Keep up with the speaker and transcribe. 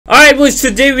Alright boys,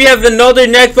 today we have another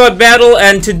neckbot battle,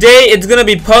 and today it's gonna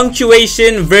be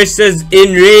Punctuation versus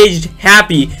Enraged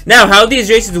Happy. Now, how these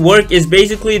races work is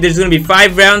basically there's gonna be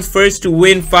 5 rounds. First to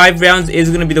win 5 rounds is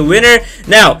gonna be the winner.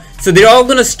 Now, so they're all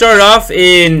gonna start off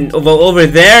in over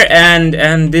there,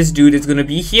 and this dude is gonna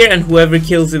be here, and whoever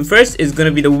kills him first is gonna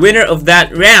be the winner of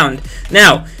that round.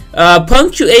 Now,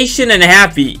 Punctuation and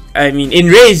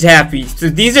Enraged Happy. So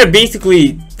these are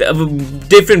basically a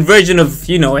different version of,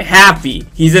 you know, Happy.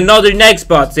 He's another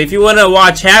neckbot. So if you wanna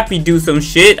watch Happy do some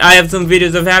shit, I have some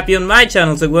videos of Happy on my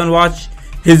channel, so go and watch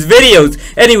his videos.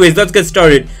 Anyways, let's get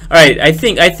started. Alright, I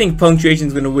think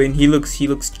Punctuation's gonna win. He looks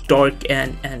dark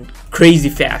and crazy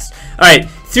fast. Alright,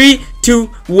 3, 2,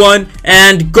 1,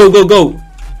 and go.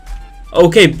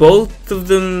 Okay, both of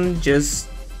them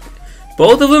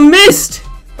missed.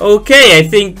 Okay, I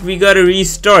think we gotta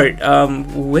restart.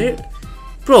 Where?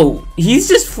 Bro, he's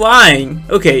just flying.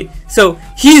 Okay, so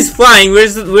he's flying.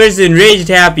 Where's Enraged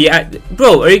Happy?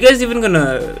 Bro, are you guys even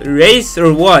gonna race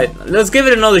or what? Let's give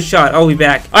it another shot. I'll be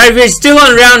back. Alright, we're still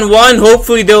on round 1.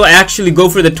 Hopefully they'll actually go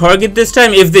for the target this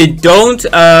time. If they don't,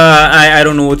 I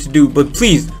don't know what to do. But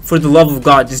please, for the love of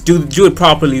God, just do it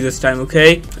properly this time,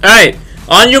 okay? Alright,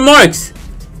 on your marks,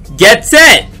 get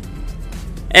set.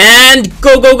 And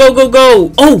go.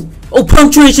 Oh,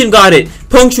 Punctuation got it.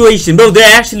 Punctuation, bro,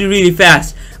 they're actually really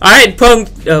fast. Alright,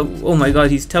 oh my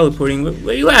god, he's teleporting.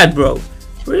 Where you at, bro?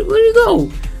 Where you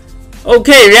go?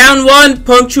 Okay, round 1,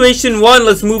 Punctuation won.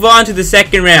 Let's move on to the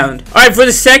second round. Alright, for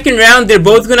the second round, they're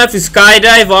both gonna have to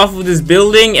skydive off of this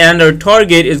building, and our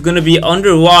target is gonna be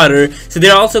underwater. So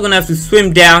they're also gonna have to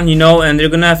swim down, you know, and they're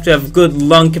gonna have to have good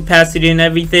lung capacity and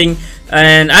everything.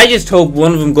 And I just hope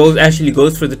one of them actually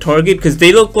goes for the target, because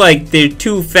they look like they're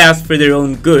too fast for their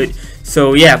own good.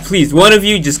 So yeah, please, one of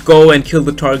you just go and kill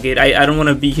the target. I don't want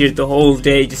to be here the whole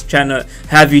day just trying to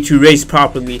have you two race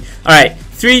properly. Alright,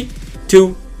 3,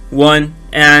 2, 1,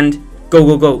 and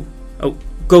go. Oh,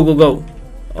 go.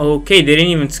 Okay, they didn't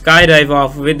even skydive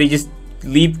off of it. They just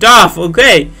leaped off.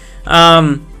 Okay.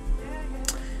 And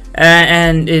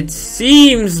it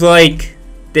seems like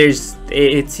there's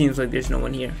no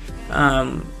one here.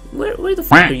 Where the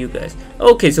fuck are you guys?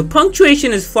 Okay, so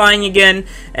Punctuation is flying again,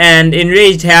 and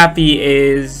Enraged Happy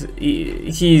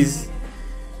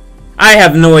I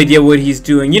have no idea what he's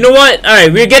doing. You know what?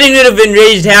 Alright, we're getting rid of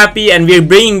Enraged Happy, and we're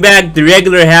bringing back the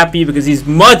regular Happy, because he's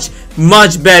much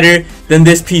better than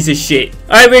this piece of shit.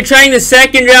 Alright, we're trying the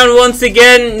second round once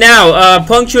again. Now,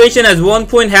 Punctuation has 1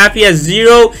 point, Happy has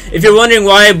 0. If you're wondering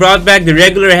why I brought back the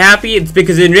regular Happy, it's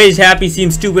because Enraged Happy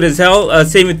seems stupid as hell.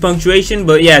 Same with Punctuation,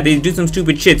 but yeah, they do some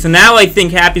stupid shit. So now I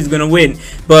think Happy's gonna win,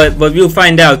 but we'll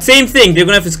find out. Same thing, they're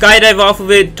gonna have to skydive off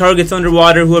of it, targets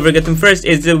underwater, whoever gets them first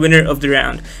is the winner of the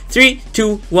round. 3,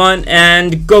 2, 1,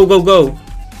 and go.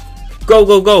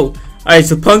 Alright,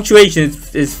 so Punctuation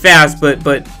is fast,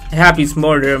 but Happy's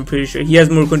smarter, I'm pretty sure. He has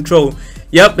more control.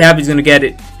 Yep, Happy's gonna get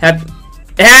it.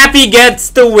 Happy gets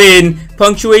the win.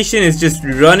 Punctuation is just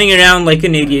running around like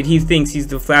an idiot. He thinks he's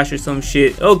the Flash or some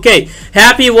shit. Okay,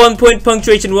 Happy 1 point,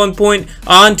 Punctuation 1 point.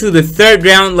 On to the third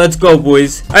round. Let's go,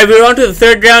 boys. Alright, we're on to the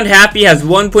third round. Happy has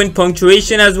 1 point,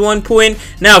 Punctuation has 1 point.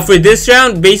 Now, for this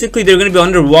round, basically they're gonna be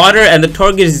underwater, and the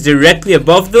target is directly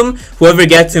above them. Whoever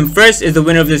gets him first is the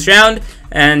winner of this round.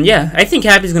 And yeah, I think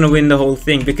Happy's gonna win the whole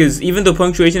thing, because even though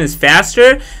Punctuation is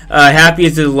faster, Happy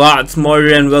is a lot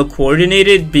smarter and well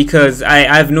coordinated, because I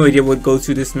have no idea what goes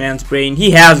through this man's brain.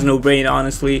 He has no brain,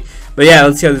 honestly. But yeah,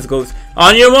 let's see how this goes.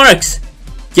 On your marks,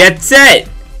 get set,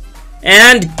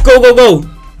 and go.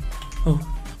 Oh,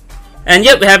 and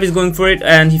yep, Happy's going for it,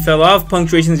 and he fell off.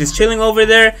 Punctuation's just chilling over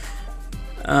there.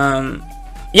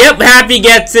 Yep, Happy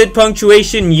gets it.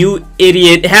 Punctuation, you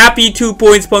idiot. Happy 2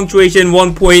 points, Punctuation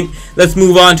 1 point. Let's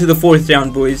move on to the fourth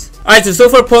round, boys. Alright, so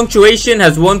far Punctuation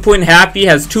has 1 point, Happy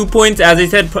has 2 points. As I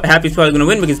said, Happy's probably gonna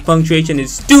win because Punctuation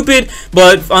is stupid.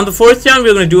 But on the fourth round,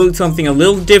 we're gonna do something a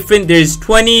little different. There's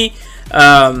 20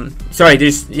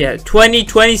 sets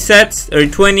or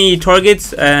 20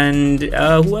 targets, and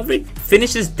whoever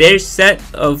finishes their set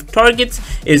of targets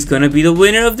is gonna be the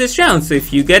winner of this round. So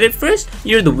if you get it first,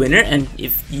 you're the winner, and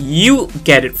if you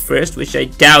get it first, which I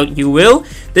doubt you will,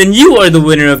 then you are the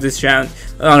winner of this round.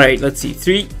 Alright, let's see.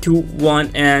 3, 2,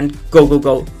 1, and go.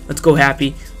 Let's go,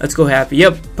 Happy.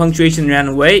 Yep, Punctuation ran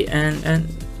away, and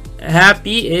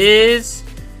Happy is...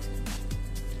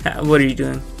 What are you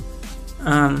doing?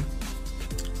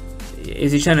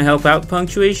 Is he trying to help out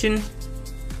Punctuation?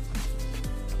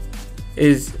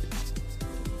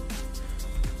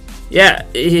 Yeah,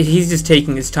 he's just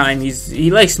taking his time.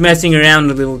 He likes messing around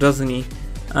a little, doesn't he?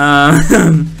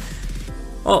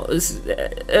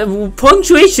 Oh,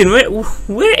 Punctuation,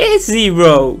 where is he,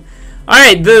 bro?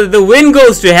 Alright, the win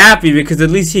goes to Happy because at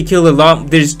least he killed a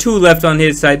lot. There's 2 left on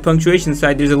his side. Punctuation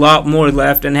side, there's a lot more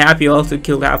left, and Happy also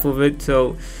killed half of it.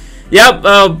 So, yep,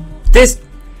 this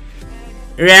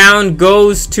round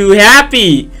goes to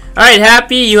Happy. Alright,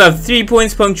 Happy, you have 3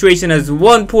 points. Punctuation has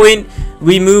 1 point.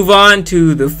 We move on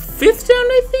to the 5th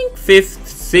round, I think? 5th,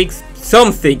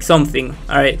 6th, something.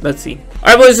 Alright, let's see.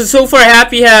 Alright boys, so far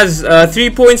Happy has 3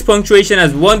 points, Punctuation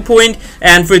has 1 point,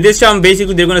 and for this round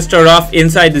basically they're going to start off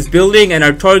inside this building, and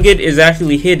our target is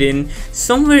actually hidden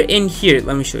somewhere in here.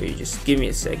 Let me show you, just give me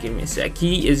a sec,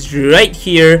 He is right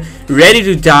here, ready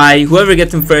to die. Whoever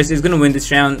gets him first is going to win this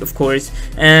round, of course.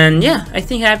 And yeah, I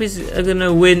think Happy's going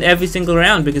to win every single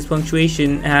round because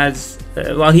Punctuation has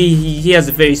well, he has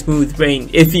a very smooth brain,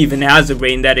 if he even has a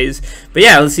brain, that is. But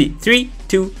yeah, let's see. 3,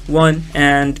 2, 1,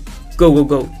 and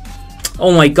go.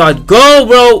 Oh my god, go,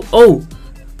 bro! Oh,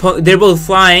 they're both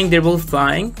flying.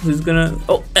 Who's gonna...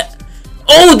 Oh,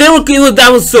 that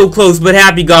was so close, but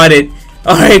Happy got it.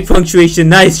 Alright, Punctuation,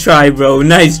 nice try, bro.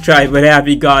 Nice try, but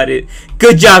Happy got it.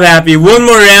 Good job, Happy. 1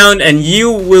 more round, and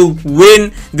you will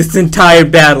win this entire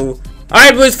battle.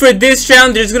 Alright boys, for this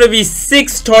round there's gonna be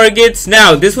 6 targets.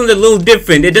 Now this one's a little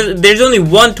different. There's only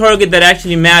 1 target that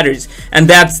actually matters, and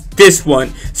that's this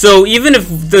one. So even if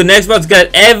the next bot's got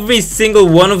every single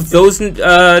one of those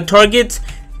targets,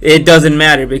 it doesn't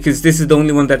matter because this is the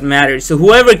only one that matters. So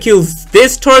whoever kills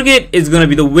this target is gonna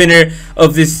be the winner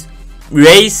of this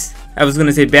race. I was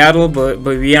gonna say battle, but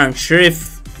we aren't sure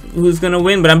if who's gonna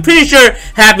win, but I'm pretty sure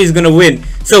Happy's gonna win.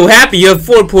 So Happy, you have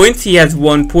 4 points, he has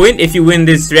 1 point. If you win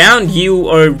this round, you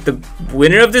are the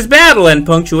winner of this battle, and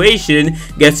Punctuation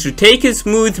gets to take his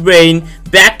smooth brain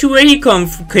back to where he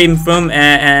came from,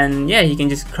 and yeah, he can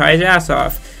just cry his ass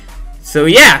off. So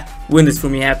yeah, win this for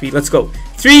me, Happy. Let's go.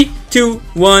 3, 2,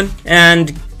 1,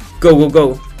 and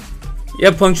go.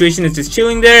 Yeah, Punctuation is just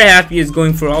chilling there. Happy is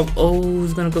going for all... Oh,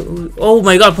 who's gonna go? Oh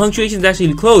my god, Punctuation is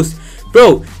actually close.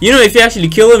 Bro, you know, if you actually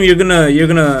kill him, you're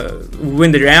gonna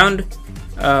win the round.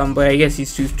 But I guess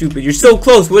he's too stupid. You're so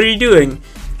close. What are you doing?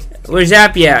 Where's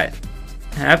Happy at?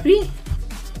 Happy?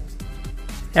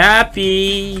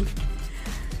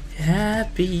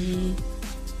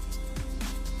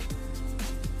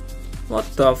 What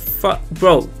the fuck,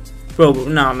 bro?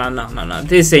 No.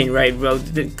 This ain't right, bro.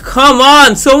 Come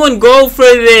on, someone go for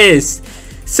this.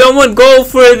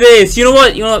 You know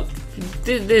what?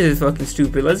 This is fucking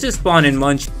stupid. Let's just spawn in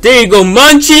Munci. There you go.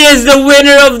 Munci is the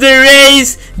winner of the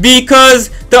race because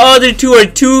the other 2 are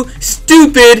too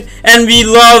stupid, and we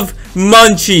love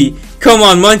Munci. Come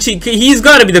on, Munci. He's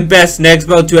got to be the best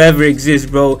Nextbot to ever exist,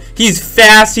 bro. He's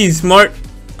fast. He's smart.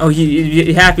 Oh,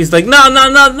 Happy's like, no,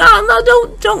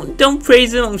 don't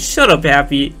praise him. Shut up,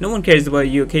 Happy. No one cares about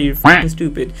you, okay? You're fucking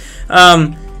stupid.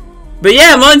 But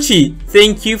yeah, Munci,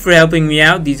 thank you for helping me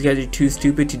out. These guys are too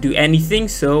stupid to do anything.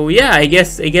 So yeah, I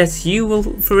guess you will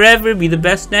forever be the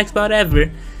best Nextbot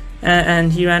ever.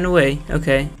 And he ran away.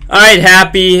 Okay. Alright,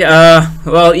 Happy.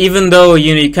 Well, even though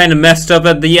you kind of messed up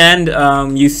at the end,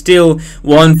 you still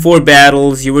won 4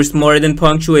 battles. You were smarter than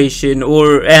Punctuation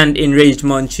and Enraged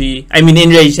Munci. I mean,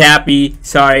 Enraged Happy.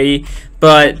 Sorry.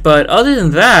 But other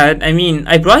than that, I mean,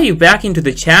 I brought you back into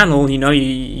the channel. You know,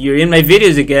 you're in my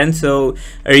videos again. So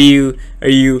are you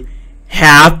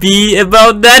happy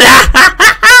about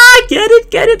that?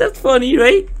 Get it? That's funny,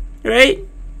 right?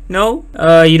 No?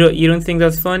 You don't think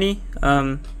that's funny?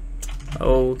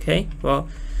 Okay. Well,